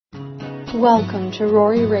Welcome to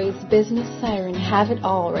Rory Ray's Business Siren Have It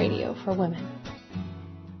All Radio for Women.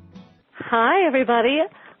 Hi, everybody.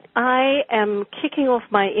 I am kicking off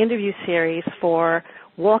my interview series for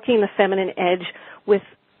Walking the Feminine Edge with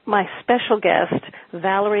my special guest,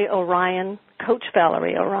 Valarie Orion, Coach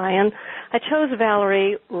Valarie Orion. I chose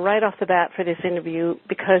Valarie right off the bat for this interview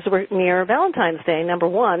because we're near Valentine's Day, number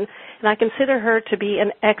one, and I consider her to be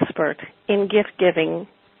an expert in gift giving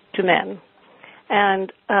to men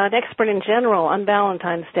and an expert in general on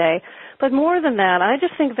Valentine's Day. But more than that, I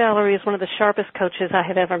just think Valarie is one of the sharpest coaches I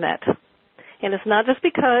have ever met. And it's not just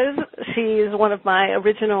because she's one of my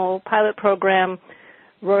original pilot program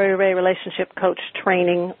Rory Ray Relationship Coach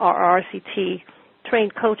Training, or RCT,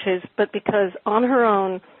 trained coaches, but because on her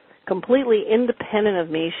own, completely independent of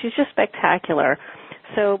me, she's just spectacular.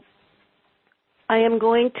 So I am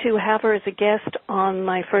going to have her as a guest on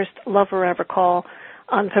my first Love Forever call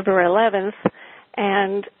on February 11th.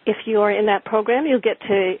 And if you are in that program, you'll get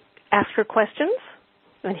to ask her questions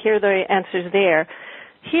and hear the answers there.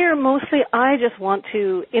 Here, mostly, I just want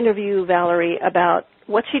to interview Valarie about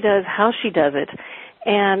what she does, how she does it,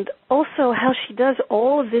 and also how she does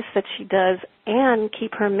all of this that she does and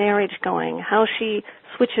keep her marriage going, how she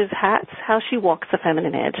switches hats, how she walks the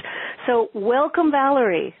feminine edge. So welcome,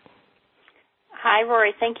 Valarie. Hi,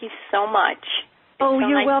 Rory. Thank you so much.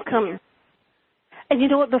 You're welcome. And you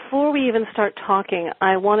know what, before we even start talking,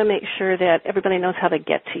 I want to make sure that everybody knows how to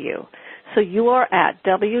get to you. So you are at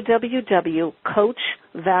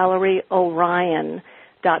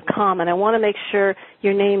www.coachvalarieorion.com, and I want to make sure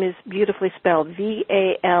your name is beautifully spelled,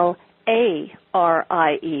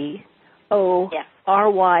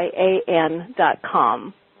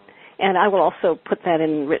 VALARIEORYAN.com. And I will also put that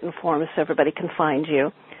in written form so everybody can find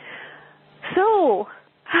you. So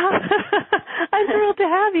I'm thrilled to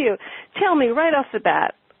have you. Tell me right off the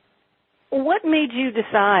bat, what made you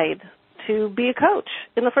decide to be a coach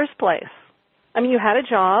in the first place? I mean, you had a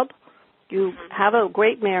job, you have a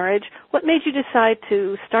great marriage. What made you decide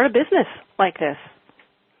to start a business like this?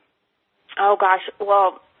 Oh, gosh.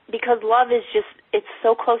 Well, because love is just, it's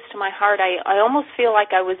so close to my heart. I almost feel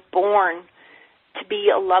like I was born to be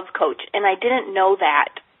a love coach, and I didn't know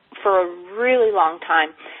that for a really long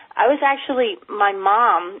time. I was actually, my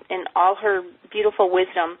mom, in all her beautiful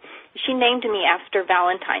wisdom, she named me after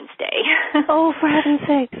Valentine's Day. Oh, for heaven's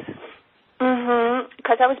sakes.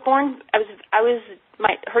 Because I was born,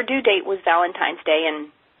 her due date was Valentine's Day,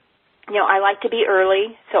 and, you know, I like to be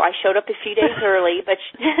early, so I showed up a few days early, but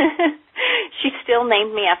she still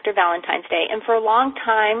named me after Valentine's Day. And for a long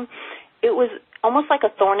time, it was almost like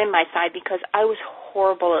a thorn in my side because I was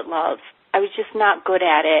horrible at love. I was just not good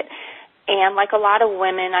at it. And like a lot of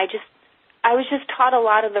women, I was just taught a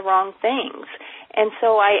lot of the wrong things. And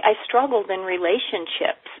so I struggled in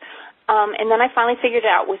relationships. And then I finally figured it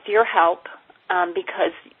out with your help,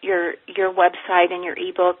 because your website and your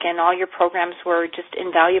ebook and all your programs were just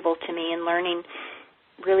invaluable to me in learning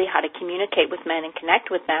really how to communicate with men and connect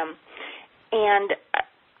with them. And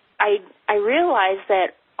I realized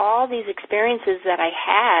that all these experiences that I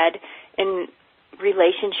had in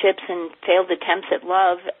relationships and failed attempts at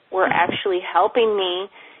love were actually helping me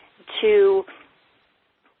to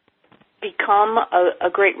become a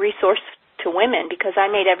great resource to women, because I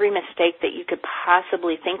made every mistake that you could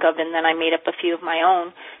possibly think of, and then I made up a few of my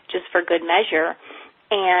own just for good measure.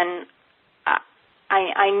 And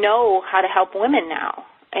I know how to help women now.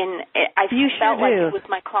 And I felt like it was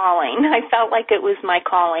my calling. I felt like it was my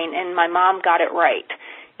calling, and my mom got it right.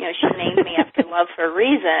 You know, she named me after love for a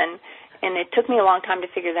reason, and it took me a long time to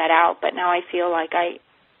figure that out, but now I feel like I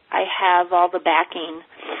have all the backing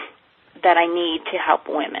that I need to help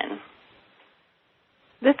women.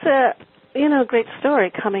 That's a great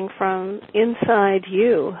story coming from inside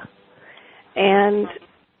you. And,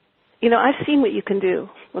 I've seen what you can do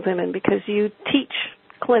with women because you teach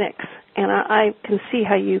clinics, and I can see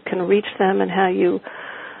how you can reach them and how you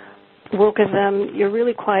work with them. You're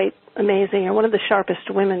really quite amazing. You're one of the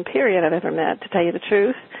sharpest women, period, I've ever met, to tell you the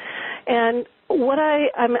truth. And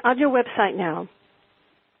I'm on your website now,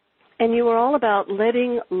 and you are all about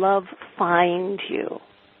letting love find you.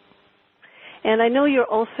 And I know you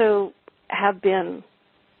also have been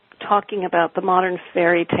talking about the modern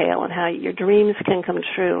fairy tale and how your dreams can come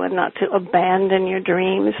true and not to abandon your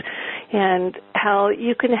dreams, and how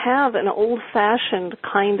you can have an old-fashioned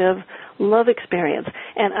kind of love experience.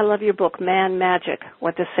 And I love your book, Man Magic,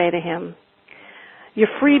 What to Say to Him. Your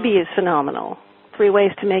freebie is phenomenal. 3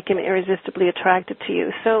 ways to make him irresistibly attracted to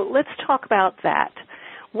you. So let's talk about that.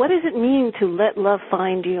 What does it mean to let love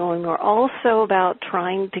find you? And we're also about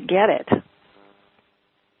trying to get it.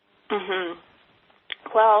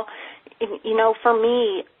 Well, for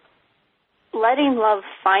me, letting love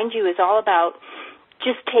find you is all about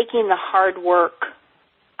just taking the hard work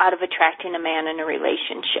out of attracting a man in a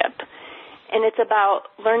relationship. And it's about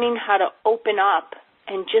learning how to open up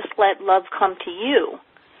and just let love come to you.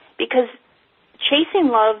 Because chasing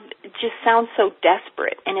love just sounds so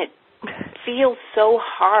desperate and it feels so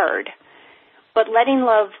hard. But letting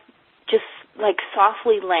love just like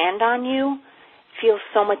softly land on you feels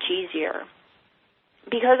so much easier.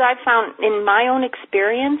 Because I've found in my own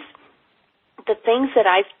experience, the things that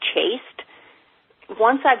I've chased,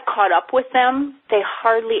 once I've caught up with them, they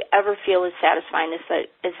hardly ever feel as satisfying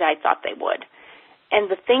as I thought they would. And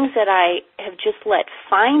the things that I have just let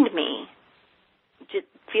find me just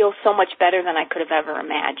feel so much better than I could have ever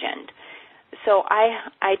imagined. So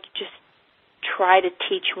I just try to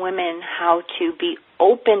teach women how to be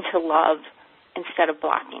open to love instead of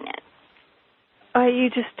blocking it.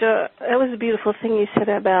 That was a beautiful thing you said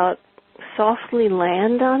about softly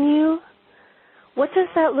land on you. What does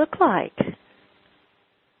that look like?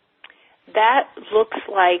 That looks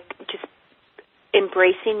like just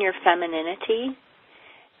embracing your femininity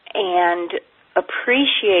and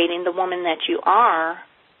appreciating the woman that you are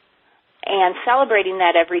and celebrating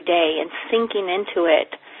that every day and sinking into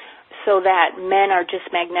it so that men are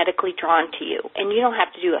just magnetically drawn to you. And you don't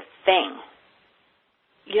have to do a thing.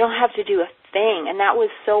 You don't have to do a thing. And that was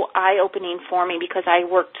so eye-opening for me because I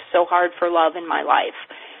worked so hard for love in my life.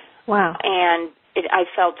 Wow. And I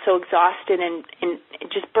felt so exhausted and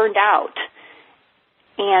just burned out.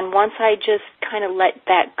 And once I just kind of let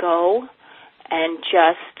that go and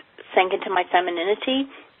just sank into my femininity,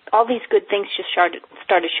 all these good things just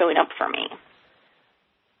started showing up for me.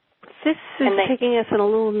 This is taking us in a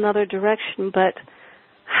little another direction, but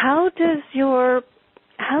how does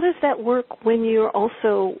that work when you're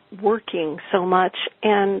also working so much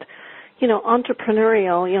and,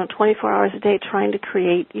 entrepreneurial, 24 hours a day trying to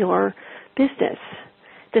create your business?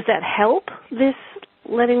 Does that help, this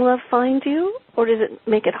letting love find you, or does it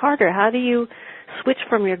make it harder? How do you switch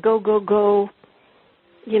from your go,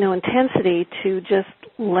 intensity to just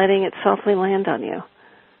letting it softly land on you?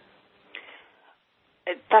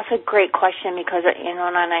 That's a great question because, and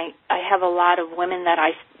I have a lot of women that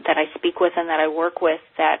I speak with and that I work with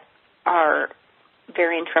that are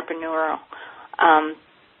very entrepreneurial.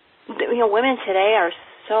 Women today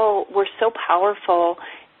we're so powerful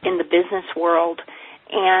in the business world,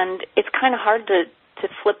 and it's kind of hard to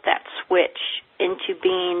flip that switch into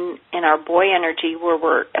being in our boy energy where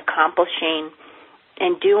we're accomplishing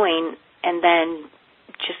and doing and then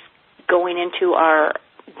just going into our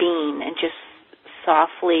being and just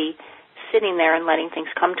softly sitting there and letting things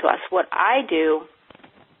come to us. What I do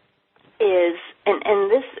is, and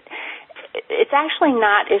this, it's actually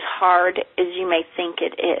not as hard as you may think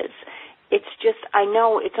it is. It's just, I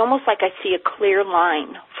know, it's almost like I see a clear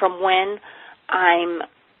line from when I'm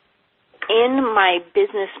in my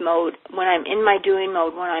business mode, when I'm in my doing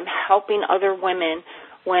mode, when I'm helping other women,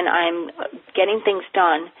 when I'm getting things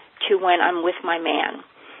done, to when I'm with my man.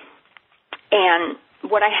 And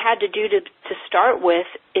what I had to do to start with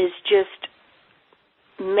is just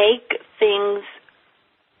make things,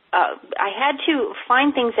 I had to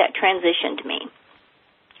find things that transitioned me.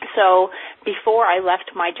 So before I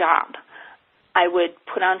left my job, I would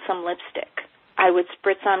put on some lipstick. I would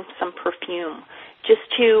spritz on some perfume just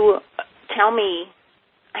to tell me,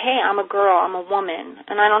 hey, I'm a girl, I'm a woman,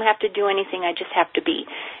 and I don't have to do anything, I just have to be.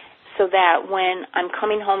 So that when I'm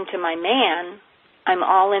coming home to my man, I'm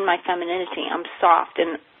all in my femininity. I'm soft,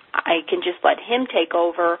 and I can just let him take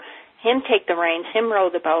over, him take the reins, him row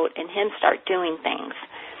the boat, and him start doing things.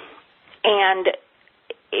 And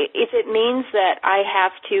if it means that I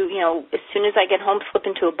have to, as soon as I get home, slip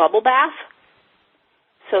into a bubble bath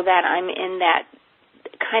so that I'm in that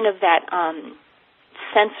kind of that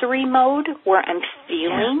sensory mode where I'm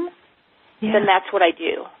feeling, then that's what I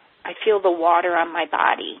do. I feel the water on my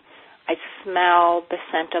body. I smell the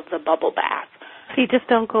scent of the bubble bath. So you just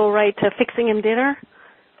don't go right to fixing him dinner?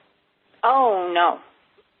 Oh, no.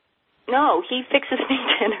 No, he fixes me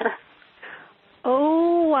dinner.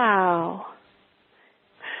 Oh, wow.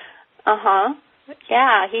 Uh-huh.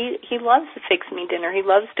 Yeah, he loves to fix me dinner. He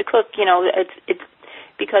loves to cook. It's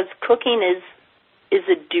because cooking is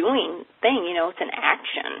a doing thing, it's an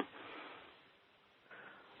action.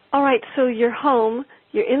 All right, so you're home,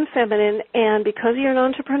 you're in feminine, and because you're an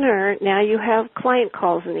entrepreneur, now you have client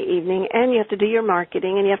calls in the evening, and you have to do your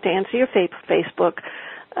marketing, and you have to answer your Facebook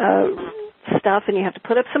stuff, and you have to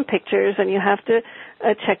put up some pictures, and you have to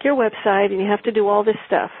check your website, and you have to do all this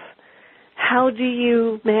stuff. How do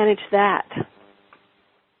you manage that?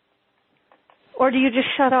 Or do you just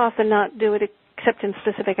shut off and not do it except in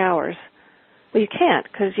specific hours? Well, you can't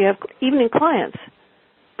because you have evening clients.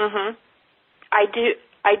 Mhm. I do.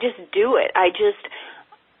 I just do it.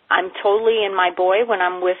 I'm totally in my boy when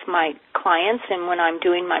I'm with my clients and when I'm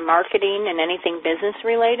doing my marketing and anything business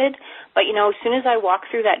related. But, you know, as soon as I walk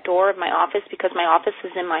through that door of my office, because my office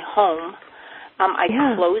is in my home, I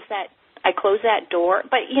close that door.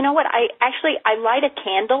 But you know what? I light a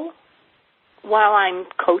candle while I'm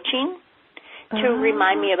coaching to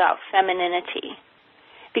remind me about femininity.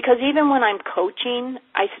 Because even when I'm coaching,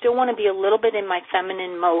 I still want to be a little bit in my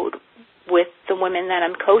feminine mode with the women that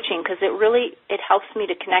I'm coaching because it helps me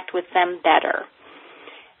to connect with them better.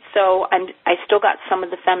 So I still got some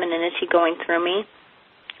of the femininity going through me.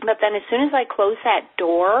 But then as soon as I close that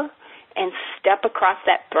door and step across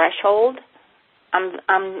that threshold,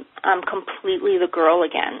 I'm completely the girl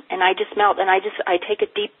again. And I just melt and I take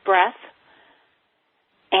a deep breath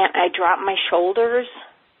and I drop my shoulders.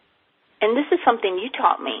 And this is something you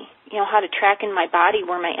taught me, you know, how to track in my body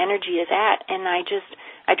where my energy is at. And I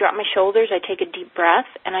drop my shoulders, I take a deep breath,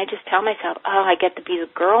 and I just tell myself, oh, I get to be the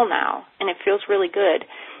girl now. And it feels really good.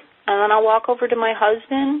 And then I'll walk over to my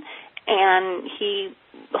husband, and he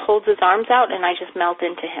holds his arms out, and I just melt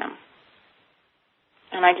into him.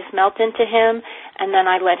 And I just melt into him, and then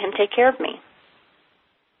I let him take care of me.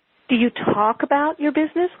 Do you talk about your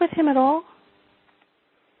business with him at all?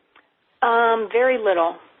 Very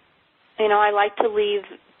little. You know, I like to leave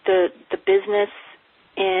the business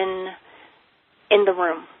in the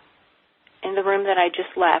room that I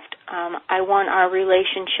just left. I want our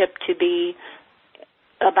relationship to be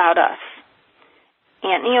about us.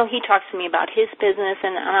 And, you know, he talks to me about his business,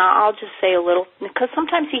 and I'll just say a little, because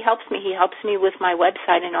sometimes he helps me. He helps me with my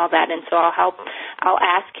website and all that, and so I'll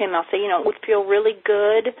ask him, I'll say, you know, it would feel really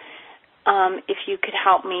good if you could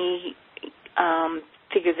help me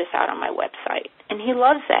figure this out on my website. And he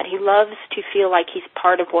loves that. He loves to feel like he's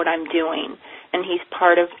part of what I'm doing, and he's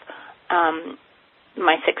part of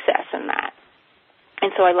my success in that.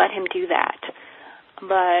 And so I let him do that.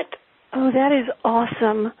 But oh, that is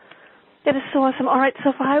awesome. That is so awesome. All right, so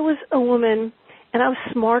if I was a woman and I was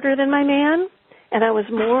smarter than my man and I was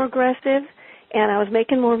more aggressive and I was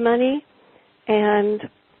making more money and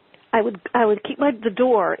I would keep the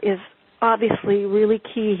door is obviously really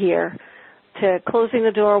key here to closing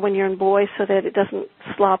the door when you're in boy so that it doesn't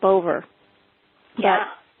slop over. Yeah.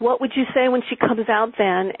 But what would you say when she comes out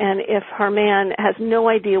then and if her man has no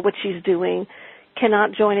idea what she's doing,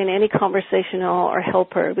 cannot join in any conversation at all or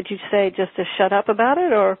help her? Would you say just to shut up about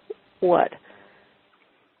it or what?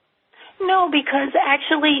 No, because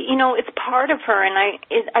actually, you know, it's part of her, and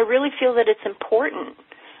I really feel that it's important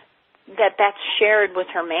that that's shared with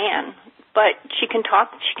her man. But she can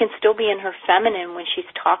still be in her feminine when she's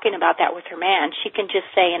talking about that with her man. She can just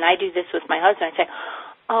say, and I do this with my husband, I say,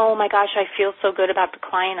 oh my gosh, I feel so good about the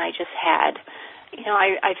client I just had. You know,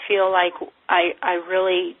 I feel like I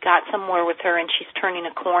really got somewhere with her and she's turning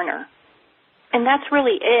a corner. And that's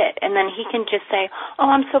really it. And then he can just say, oh,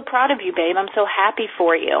 I'm so proud of you, babe. I'm so happy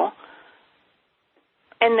for you.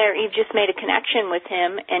 And there, you've just made a connection with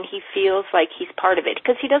him, and he feels like he's part of it.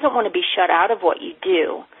 Because he doesn't want to be shut out of what you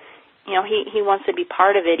do. You know, he wants to be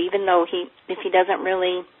part of it, even though if he doesn't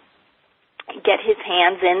really get his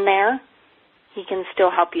hands in there, he can still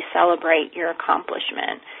help you celebrate your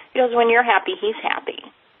accomplishment. Because when you're happy, he's happy.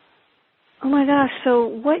 Oh, my gosh. So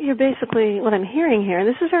what I'm hearing here, and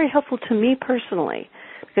this is very helpful to me personally,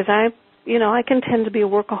 because I can tend to be a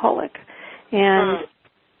workaholic. And,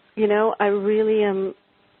 you know, I really am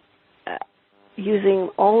using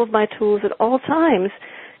all of my tools at all times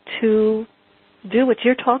to do what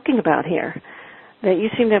you're talking about here, that you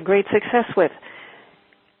seem to have great success with.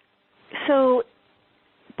 So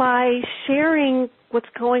by sharing what's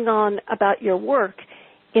going on about your work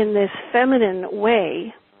in this feminine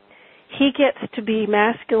way, he gets to be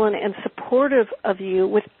masculine and supportive of you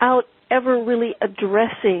without ever really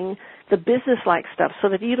addressing the business-like stuff, so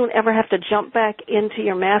that you don't ever have to jump back into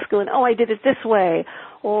your masculine, oh, I did it this way,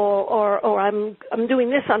 or I'm doing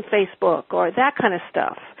this on Facebook, or that kind of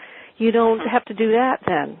stuff. You don't have to do that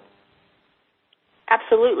then.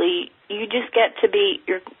 Absolutely. You just get to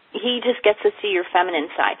he just gets to see your feminine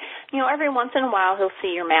side. You know, every once in a while he'll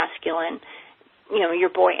see your masculine, you know, your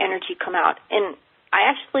boy energy come out. And I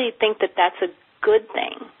actually think that that's a good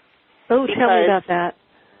thing. Oh, tell me about that.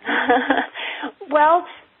 Well,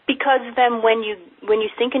 because then when you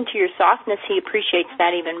sink into your softness, he appreciates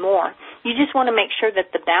that even more. You just want to make sure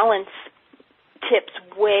that the balance tips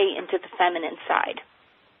way into the feminine side.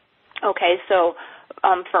 Okay, so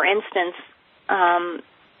for instance,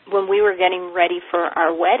 when we were getting ready for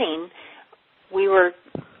our wedding, we were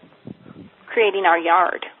creating our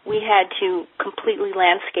yard. We had to completely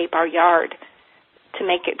landscape our yard to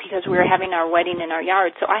make it, because we were having our wedding in our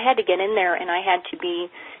yard. So I had to get in there, and I had to be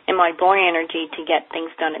in my boy energy to get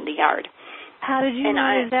things done in the yard. How did you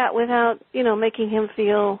manage that without, making him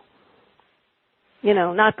feel,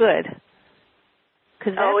 not good?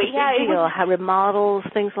 Because that's a big deal. How remodels,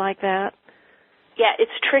 things like that. Yeah,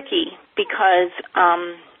 it's tricky because,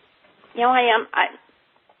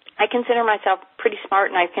 I consider myself pretty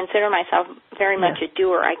smart, and I consider myself very much a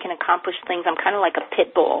doer. I can accomplish things. I'm kind of like a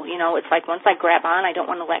pit bull. It's like once I grab on, I don't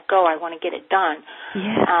want to let go. I want to get it done.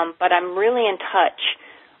 Yeah. But I'm really in touch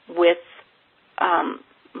with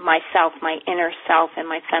myself, my inner self, and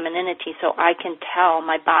my femininity, so I can tell,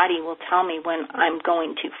 my body will tell me when I'm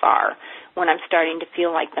going too far, when I'm starting to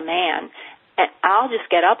feel like the man. And I'll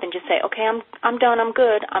just get up and just say, okay, I'm done, I'm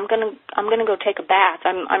good. I'm gonna go take a bath.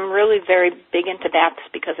 I'm really very big into baths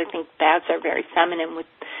because I think baths are very feminine with,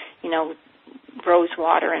 rose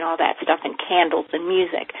water and all that stuff, and candles and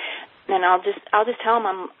music. And I'll just tell him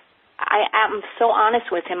I'm so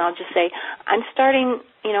honest with him. I'll just say, I'm starting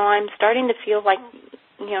to feel like,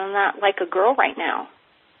 not like a girl right now.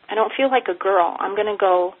 I don't feel like a girl. I'm gonna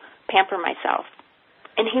go pamper myself.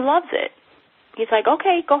 And he loves it. He's like,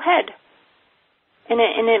 okay, go ahead. And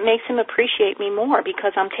it makes him appreciate me more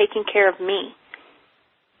because I'm taking care of me.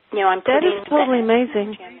 That is totally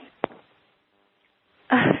amazing.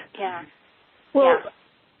 Yeah. Well,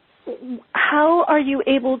 how are you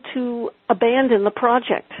able to abandon the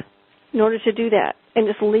project in order to do that and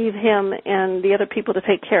just leave him and the other people to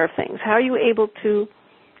take care of things? How are you able to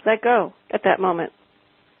let go at that moment?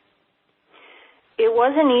 It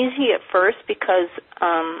wasn't easy at first because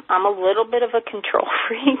I'm a little bit of a control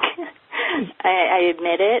freak. I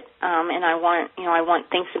admit it, and I want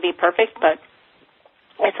things to be perfect, but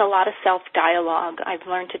it's a lot of self-dialogue. I've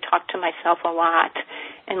learned to talk to myself a lot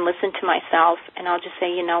and listen to myself, and I'll just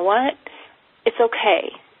say, you know what? It's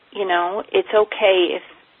okay. It's okay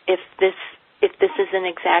if this isn't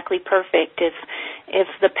exactly perfect, if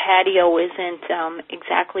the patio isn't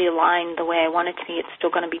exactly aligned the way I want it to be, it's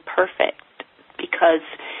still going to be perfect. Because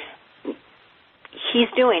he's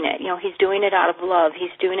doing it. He's doing it out of love. He's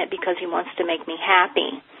doing it because he wants to make me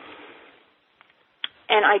happy.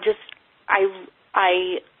 And I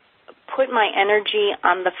put my energy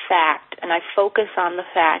on the fact, and I focus on the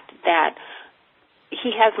fact that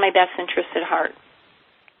he has my best interest at heart.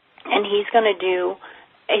 And he's going to do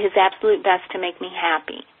his absolute best to make me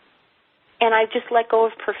happy. And I just let go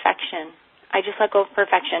of perfection.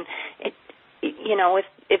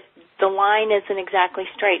 If the line isn't exactly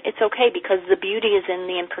straight, it's okay because the beauty is in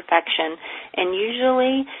the imperfection. And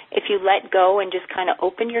usually, if you let go and just kind of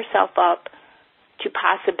open yourself up to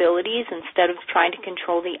possibilities instead of trying to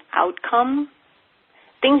control the outcome,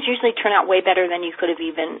 things usually turn out way better than you could have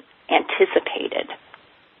even anticipated.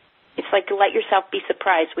 It's like let yourself be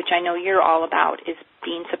surprised, which I know you're all about, is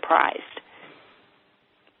being surprised.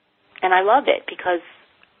 And I love it because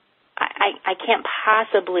I can't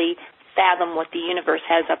possibly fathom what the universe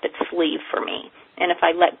has up its sleeve for me. And if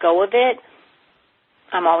I let go of it,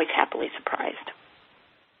 I'm always happily surprised.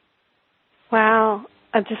 Wow.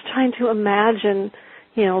 I'm just trying to imagine,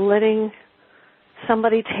 letting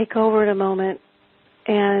somebody take over at a moment,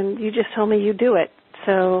 and you just told me you do it.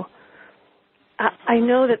 So I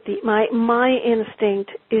know that my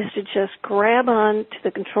instinct is to just grab on to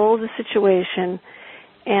the control of the situation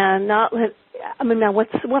and not let. Now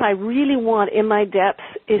what I really want in my depths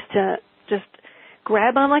is to just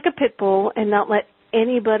grab on like a pit bull and not let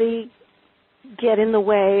anybody get in the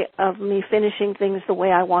way of me finishing things the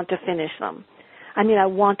way I want to finish them. I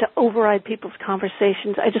want to override people's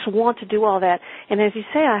conversations. I just want to do all that. And as you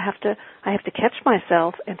say, I have to catch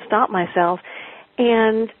myself and stop myself.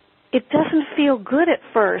 And it doesn't feel good at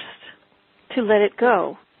first to let it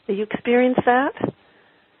go. Do you experience that?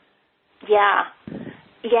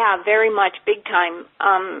 Yeah, very much, big time.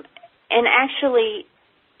 And actually,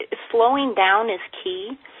 slowing down is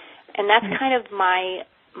key, and that's kind of my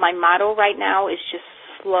motto right now is just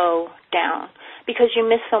slow down, because you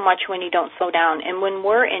miss so much when you don't slow down. And when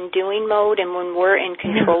we're in doing mode and when we're in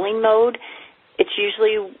controlling mode, it's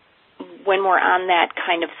usually when we're on that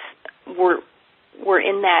kind of we're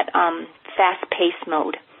in that fast-paced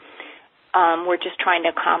mode. We're just trying to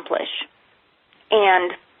accomplish,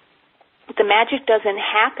 and the magic doesn't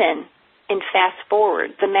happen in fast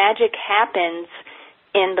forward. The magic happens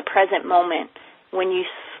in the present moment when you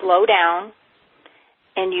slow down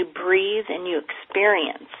and you breathe and you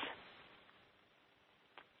experience.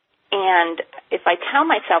 And if I tell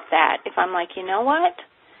myself that, if I'm like, you know what,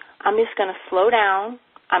 I'm just going to slow down.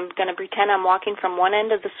 I'm going to pretend I'm walking from one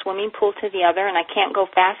end of the swimming pool to the other, and I can't go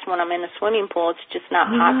fast when I'm in a swimming pool. It's just not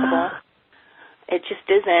possible. It just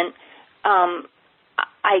isn't.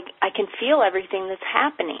 I can feel everything that's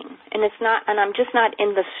happening, and I'm just not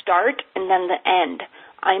in the start and then the end.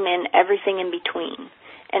 I'm in everything in between,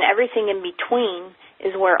 and everything in between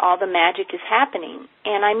is where all the magic is happening,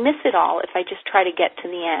 and I miss it all if I just try to get to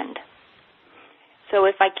the end. So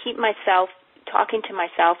if I keep myself talking to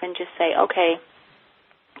myself and just say, okay,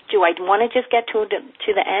 do I want to just get to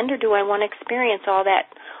the end, or do I want to experience all that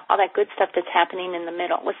good stuff that's happening in the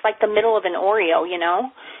middle? It's like the middle of an Oreo, you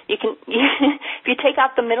know. If you take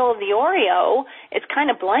out the middle of the Oreo, it's kind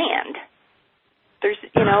of bland. There's,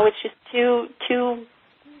 it's just two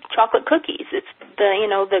chocolate cookies. It's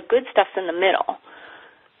the good stuff's in the middle,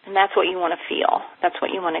 and that's what you want to feel. That's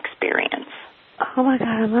what you want to experience. Oh my God,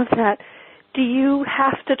 I love that. Do you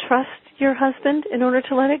have to trust your husband in order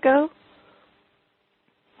to let it go?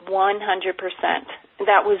 100%.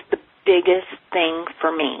 That was the biggest thing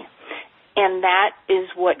for me. And that is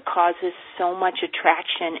what causes so much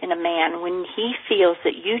attraction in a man, when he feels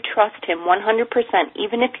that you trust him 100%,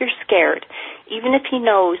 even if you're scared, even if he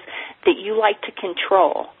knows that you like to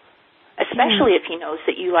control, especially if he knows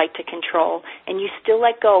that you like to control, and you still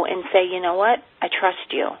let go and say, you know what, I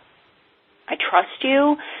trust you. I trust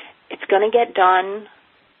you. It's going to get done.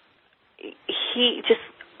 He just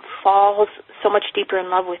falls so much deeper in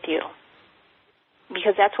love with you,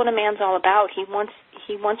 because that's what a man's all about. He wants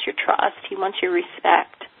your trust. He wants your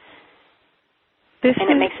respect, and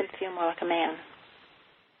it makes him feel more like a man.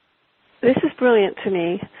 This is brilliant to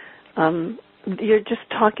me. You're just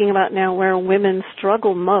talking about now where women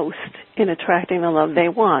struggle most in attracting the love they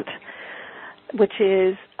want, which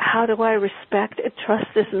is, how do I respect and trust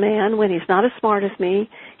this man when he's not as smart as me?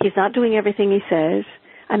 He's not doing everything he says.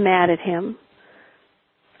 I'm mad at him.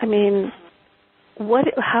 I mean,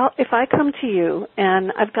 how if I come to you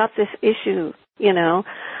and I've got this issue,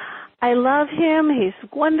 I love him, he's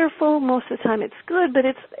wonderful, most of the time it's good, but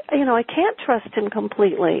it's, I can't trust him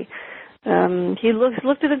completely. He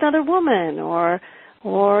looked at another woman, or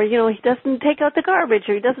he doesn't take out the garbage,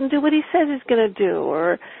 or he doesn't do what he says he's going to do,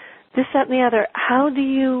 or this, that, and the other. How do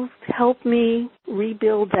you help me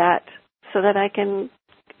rebuild that so that I can,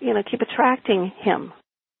 keep attracting him?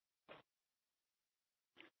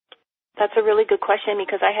 That's a really good question,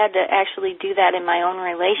 because I had to actually do that in my own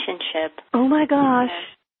relationship. Oh, my gosh.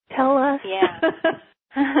 Tell us. Yeah.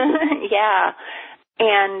 Yeah.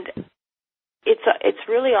 And it's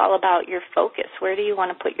really all about your focus. Where do you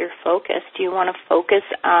want to put your focus? Do you want to focus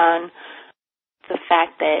on the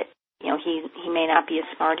fact that, he may not be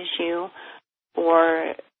as smart as you,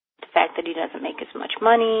 or the fact that he doesn't make as much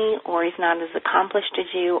money, or he's not as accomplished as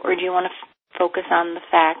you, or do you want to focus on the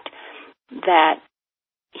fact that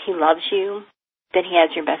he loves you, that he has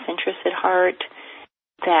your best interest at heart,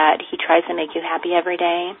 that he tries to make you happy every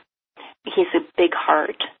day? He's a big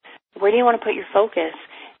heart. Where do you want to put your focus?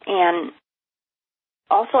 And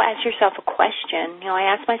also ask yourself a question.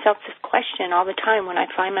 I ask myself this question all the time when I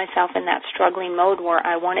find myself in that struggling mode where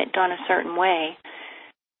I want it done a certain way.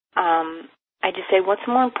 I just say, what's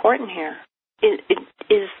more important here? Is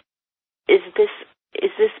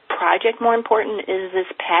this project more important? Is this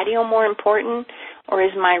patio more important? Or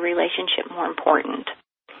is my relationship more important?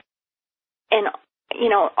 And,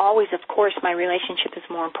 always, of course, my relationship is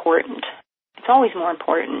more important. It's always more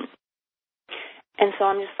important. And so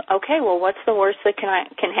I'm just, okay, well, what's the worst that can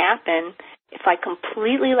happen if I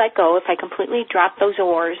completely let go, if I completely drop those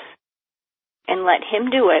oars and let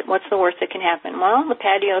him do it? What's the worst that can happen? Well, the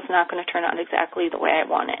patio is not going to turn out exactly the way I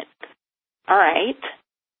want it. All right.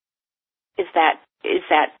 Is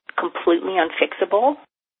that completely unfixable?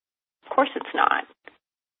 Of course it's not.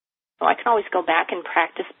 So I can always go back and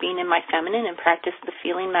practice being in my feminine and practice the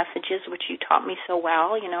feeling messages, which you taught me so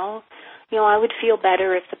well, I would feel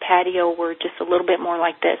better if the patio were just a little bit more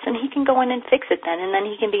like this. And he can go in and fix it then, and then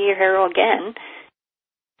he can be your hero again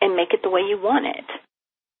and make it the way you want it.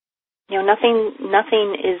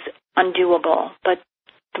 Nothing is undoable, but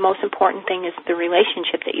the most important thing is the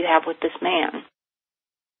relationship that you have with this man.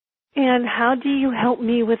 And how do you help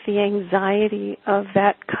me with the anxiety of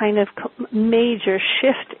that kind of major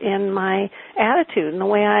shift in my attitude and the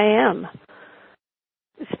way I am?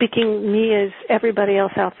 Speaking me as everybody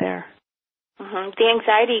else out there. Mm-hmm. The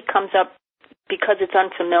anxiety comes up because it's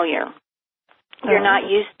unfamiliar. You're not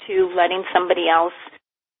used to letting somebody else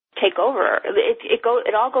take over.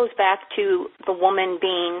 It all goes back to the woman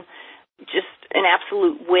being just an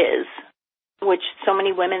absolute whiz, which so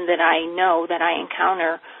many women that I know, that I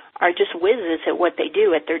encounter, are just whizzes at what they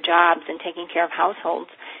do, at their jobs and taking care of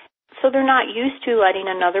households. So they're not used to letting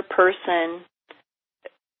another person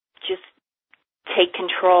just take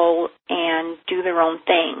control and do their own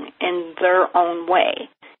thing in their own way.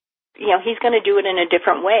 he's going to do it in a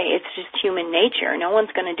different way. It's just human nature. No one's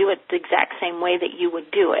going to do it the exact same way that you would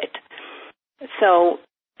do it. So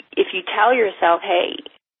if you tell yourself, hey,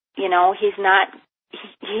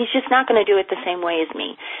 he's just not going to do it the same way as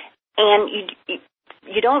me, and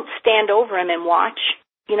you don't stand over him and watch.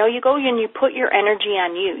 You go and you put your energy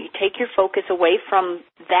on you. You take your focus away from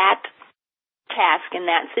that task in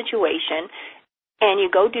that situation, and you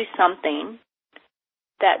go do something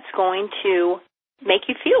that's going to make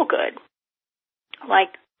you feel good,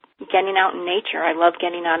 like getting out in nature. I love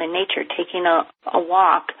getting out in nature, taking a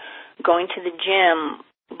walk, going to the gym,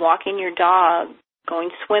 walking your dog,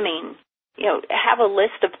 going swimming. Have a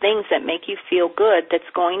list of things that make you feel good that's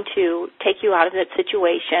going to take you out of that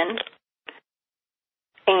situation.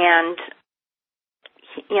 And,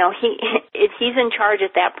 he's in charge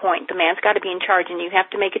at that point. The man's got to be in charge, and you have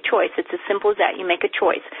to make a choice. It's as simple as that. You make a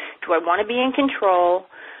choice. Do I want to be in control?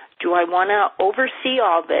 Do I want to oversee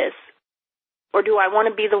all this? Or do I want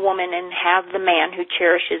to be the woman and have the man who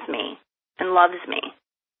cherishes me and loves me?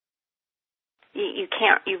 You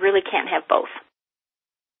really can't have both.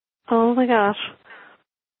 Oh, my gosh.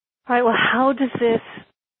 All right, well, how does this,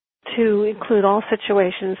 to include all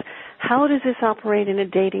situations, how does this operate in a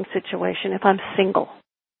dating situation if I'm single?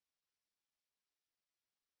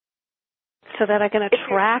 So that I can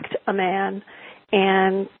attract a man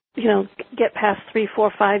and, get past 3,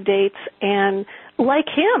 4, 5 dates and like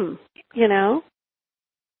him,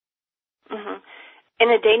 Mm-hmm. In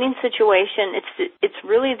a dating situation, it's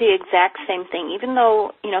really the exact same thing. Even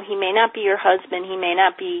though, he may not be your husband, he may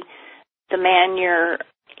not be the man you're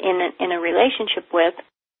in a relationship with,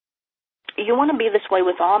 you want to be this way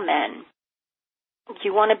with all men.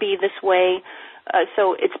 You want to be this way.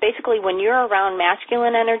 So it's basically when you're around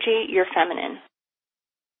masculine energy, you're feminine.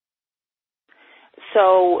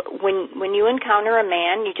 So when you encounter a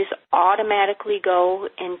man, you just automatically go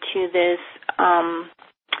into this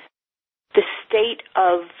the state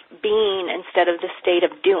of being instead of the state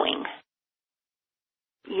of doing.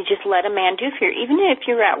 You just let a man do for you. Even if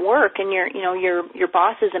you're at work and your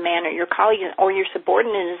boss is a man, or your colleague or your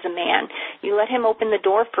subordinate is a man, you let him open the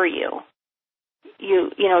door for you.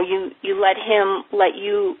 You let him let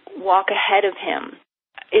you walk ahead of him.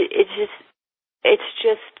 It's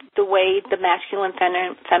just the way the masculine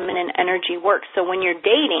feminine energy works. So when you're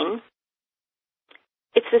dating,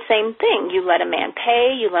 it's the same thing. You let a man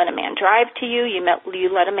pay, you let a man drive to you, you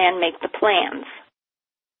let a man make the plans,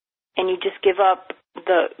 and you just give up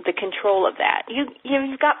the control of that.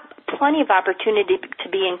 You've got plenty of opportunity to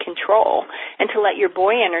be in control and to let your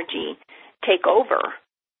boy energy take over.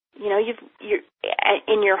 You're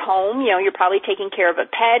in your home. You're probably taking care of a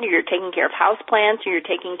pet, or you're taking care of house plants, or you're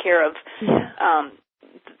taking care of,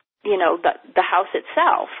 the house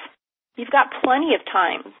itself. You've got plenty of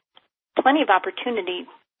time, plenty of opportunity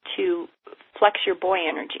to flex your boy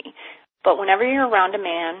energy. But whenever you're around a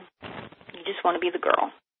man, you just want to be the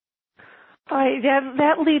girl. All right,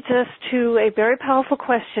 that leads us to a very powerful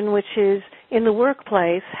question, which is, in the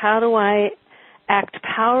workplace, how do I act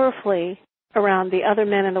powerfully around the other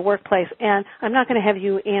men in the workplace? And I'm not going to have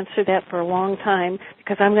you answer that for a long time,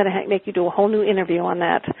 because I'm going to make you do a whole new interview on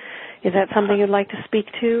that. Is that something you'd like to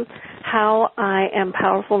speak to? How I am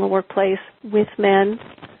powerful in the workplace with men?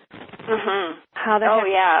 Mm-hmm.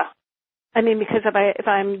 Yeah. I mean, because if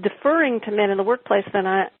I'm deferring to men in the workplace, then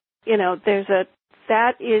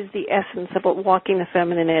that is the essence of what walking the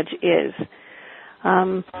feminine edge is.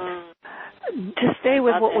 To stay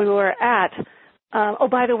with what we were at.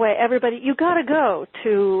 By the way, everybody, you got to go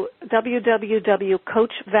to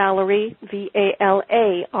www.coachvalarie,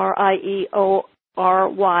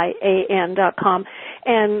 VALARIEORYAN.com,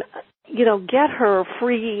 and get her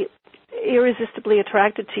free Irresistibly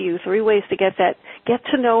Attracted to You, 3 ways to get that. Get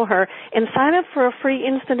to know her and sign up for a free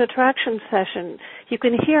instant attraction session. You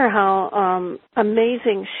can hear how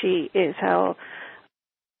amazing she is. How,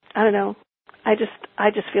 I don't know, I just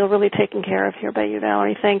feel really taken care of here by you,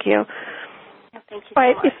 Valarie. Thank you. Thank you so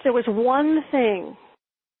much. much. If there was one thing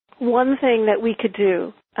that we could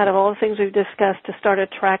do out of all the things we've discussed to start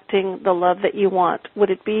attracting the love that you want, would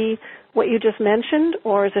it be what you just mentioned,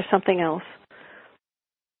 or is there something else?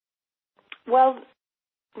 Well,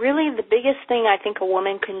 really the biggest thing I think a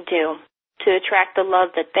woman can do to attract the love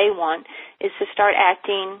that they want is to start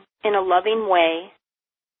acting in a loving way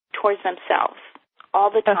towards themselves all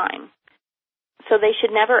the time. So they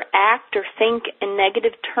should never act or think in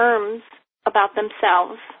negative terms about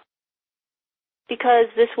themselves, because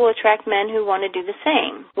this will attract men who want to do the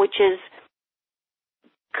same, which is,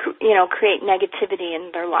 create negativity in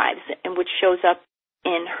their lives, and which shows up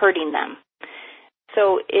in hurting them.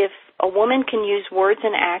 So if a woman can use words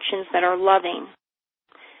and actions that are loving,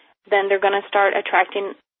 then they're going to start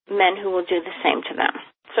attracting men who will do the same to them.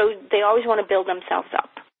 So they always want to build themselves up.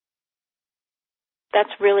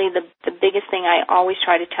 That's really the biggest thing I always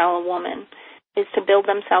try to tell a woman, is to build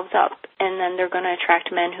themselves up, and then they're going to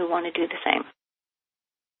attract men who want to do the same.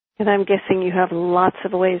 And I'm guessing you have lots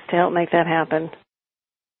of ways to help make that happen.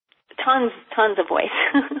 Tons of ways.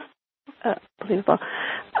 Unbelievable.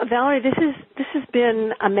 Valarie, this has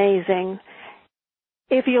been amazing.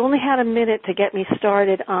 If you only had a minute to get me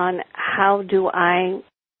started on how do I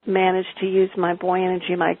manage to use my boy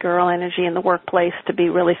energy, my girl energy in the workplace to be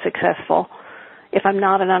really successful, if I'm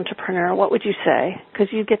not an entrepreneur, what would you say?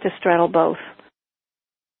 Because you get to straddle both.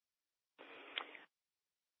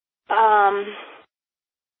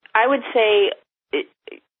 I would say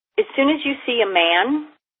as soon as you see a man,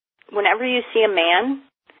 whenever you see a man,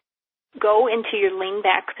 go into your lean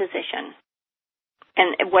back position.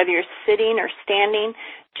 And whether you're sitting or standing,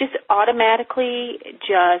 just automatically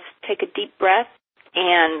just take a deep breath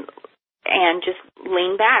and just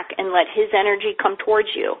lean back and let his energy come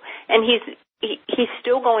towards you. And he's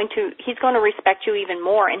still going to respect you even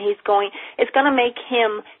more, and it's going to make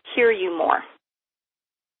him hear you more.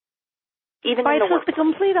 Even right, in the so it's the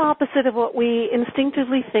complete opposite of what we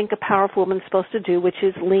instinctively think a powerful woman's supposed to do, which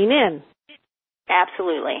is lean in.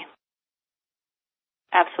 Absolutely.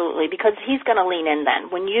 Absolutely, because he's going to lean in then.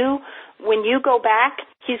 When you go back,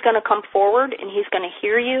 he's going to come forward and he's going to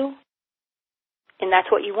hear you, and that's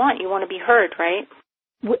what you want. You want to be heard, right?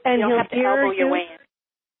 And you don't have to elbow your way in.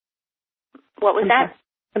 What was that?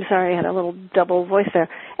 I'm sorry, I had a little double voice there.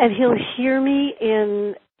 And he'll hear me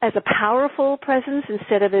as a powerful presence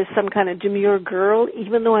instead of as some kind of demure girl,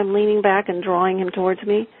 even though I'm leaning back and drawing him towards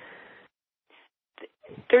me.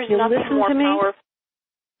 There's nothing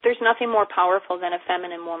more powerful than a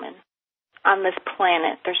feminine woman. On this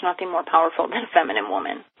planet, there's nothing more powerful than a feminine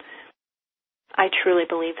woman. I truly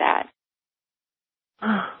believe that.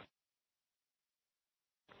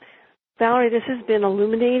 Valarie, this has been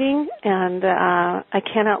illuminating, and I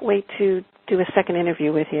cannot wait to do a second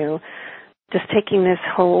interview with you, just taking this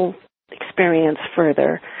whole experience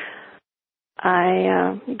further.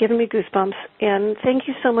 You're giving me goosebumps, and thank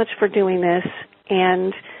you so much for doing this,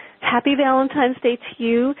 and happy Valentine's Day to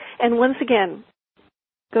you. And once again,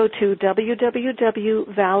 go to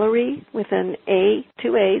www.Valarie, with an A,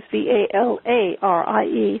 two A's,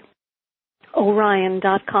 Valarie,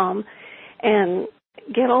 Orion.com, and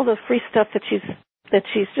get all the free stuff that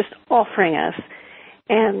she's just offering us.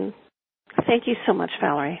 And thank you so much,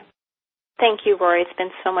 Valarie. Thank you, Rory. It's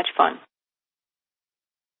been so much fun.